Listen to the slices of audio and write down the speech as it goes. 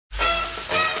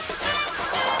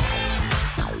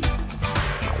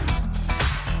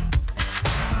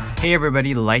Hey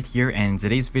everybody, Light here, and in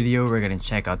today's video we're gonna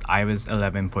check out iOS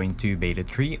 11.2 Beta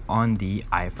 3 on the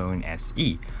iPhone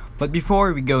SE. But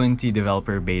before we go into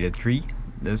Developer Beta 3,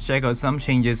 let's check out some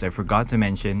changes I forgot to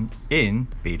mention in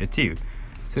Beta 2.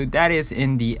 So that is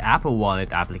in the Apple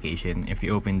Wallet application. If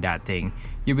you open that thing,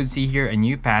 you would see here a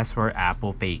new pass for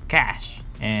Apple Pay Cash.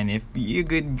 And if you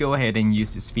could go ahead and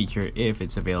use this feature if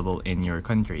it's available in your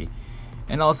country.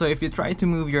 And also if you try to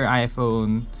move your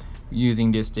iPhone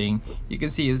using this thing, you can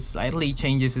see it slightly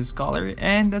changes its color,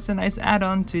 and that's a nice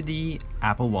add-on to the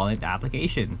Apple Wallet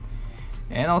application.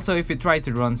 And also if you try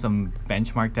to run some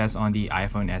benchmark tests on the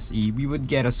iPhone SE, we would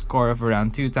get a score of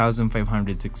around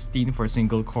 2,516 for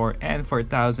single core and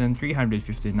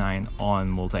 4,359 on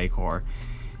multi-core.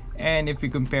 And if we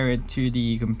compare it to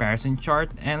the comparison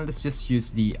chart, and let's just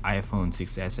use the iPhone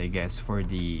 6s I guess for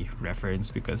the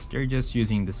reference, because they're just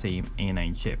using the same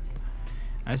A9 chip,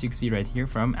 as you can see right here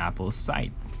from Apple's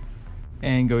site.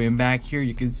 And going back here,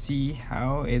 you can see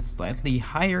how it's slightly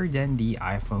higher than the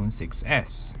iPhone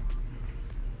 6s.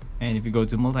 And if you go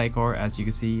to multi-core, as you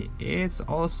can see, it's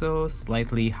also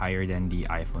slightly higher than the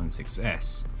iPhone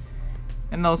 6s.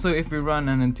 And also if we run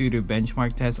an AnTuTu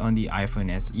benchmark test on the iPhone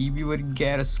SE, we would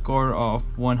get a score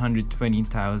of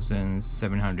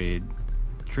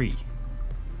 120,703.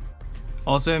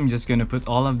 Also, I'm just gonna put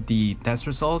all of the test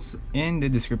results in the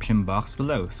description box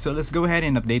below. So let's go ahead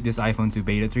and update this iPhone to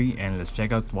Beta 3, and let's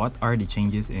check out what are the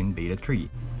changes in Beta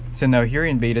 3. So now here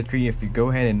in Beta 3, if you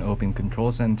go ahead and open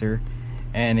Control Center,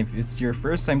 and if it's your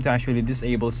first time to actually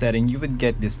disable setting, you would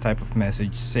get this type of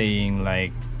message saying,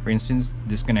 like, for instance,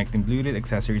 disconnecting Bluetooth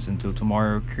accessories until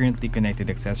tomorrow. Currently connected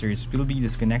accessories will be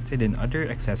disconnected and other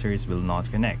accessories will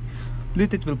not connect.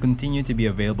 Bluetooth will continue to be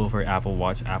available for Apple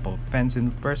Watch, Apple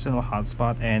Pencil, personal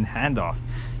hotspot, and handoff.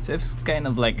 So it's kind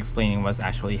of like explaining what's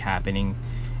actually happening.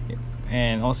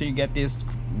 And also you get this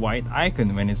white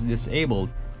icon when it's disabled.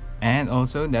 And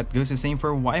also that goes the same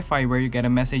for Wi-Fi, where you get a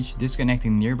message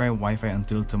disconnecting nearby Wi-Fi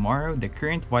until tomorrow. The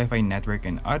current Wi-Fi network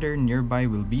and other nearby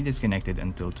will be disconnected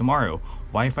until tomorrow.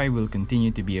 Wi-Fi will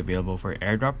continue to be available for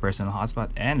AirDrop, personal hotspot,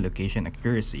 and location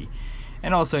accuracy.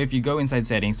 And also if you go inside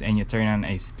settings and you turn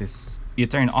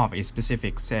off a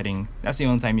specific setting, that's the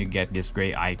only time you get this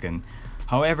gray icon.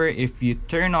 However, if you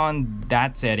turn on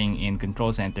that setting in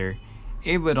Control Center,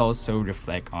 it would also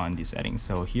reflect on the settings.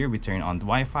 So here we turn on the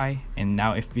Wi-Fi, and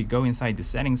now if we go inside the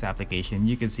settings application,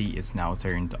 you can see it's now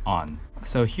turned on.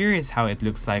 So here is how it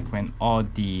looks like when all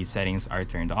the settings are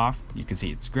turned off. You can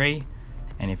see it's gray,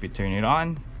 and if we turn it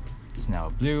on, it's now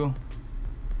blue.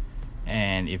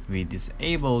 And if we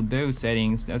disable those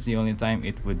settings, that's the only time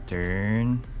it would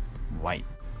turn white.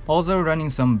 Also,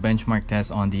 running some benchmark tests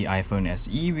on the iPhone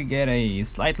SE, we get a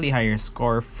slightly higher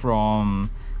score from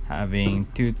having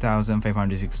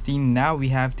 2,516. Now we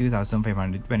have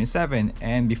 2,527,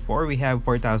 and before we have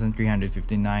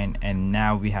 4,359, and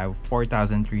now we have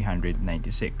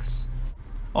 4,396.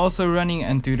 Also, running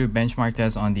AnTuTu benchmark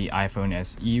test on the iPhone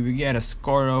SE, we get a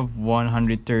score of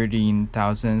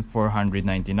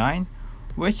 113,499,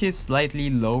 which is slightly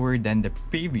lower than the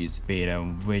previous beta,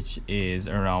 which is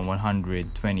around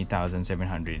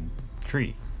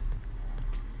 120,703.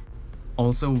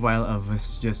 Also, while I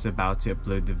was just about to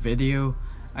upload the video,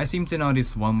 I seem to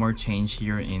notice one more change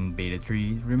here in Beta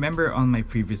 3. Remember on my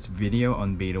previous video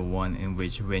on Beta 1, in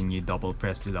which when you double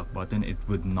press the lock button, it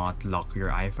would not lock your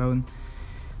iPhone?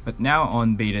 But now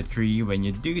on Beta 3, when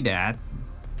you do that,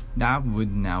 that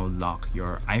would now lock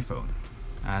your iPhone,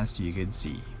 as you can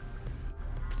see.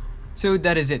 So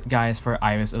that is it guys for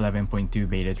iOS 11.2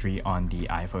 Beta 3 on the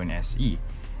iPhone SE.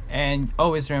 And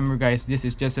always remember guys, this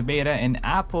is just a beta, and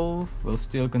Apple will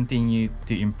still continue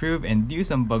to improve and do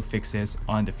some bug fixes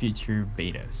on the future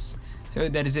betas. So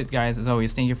that is it guys. As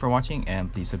always, thank you for watching, and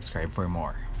please subscribe for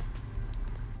more.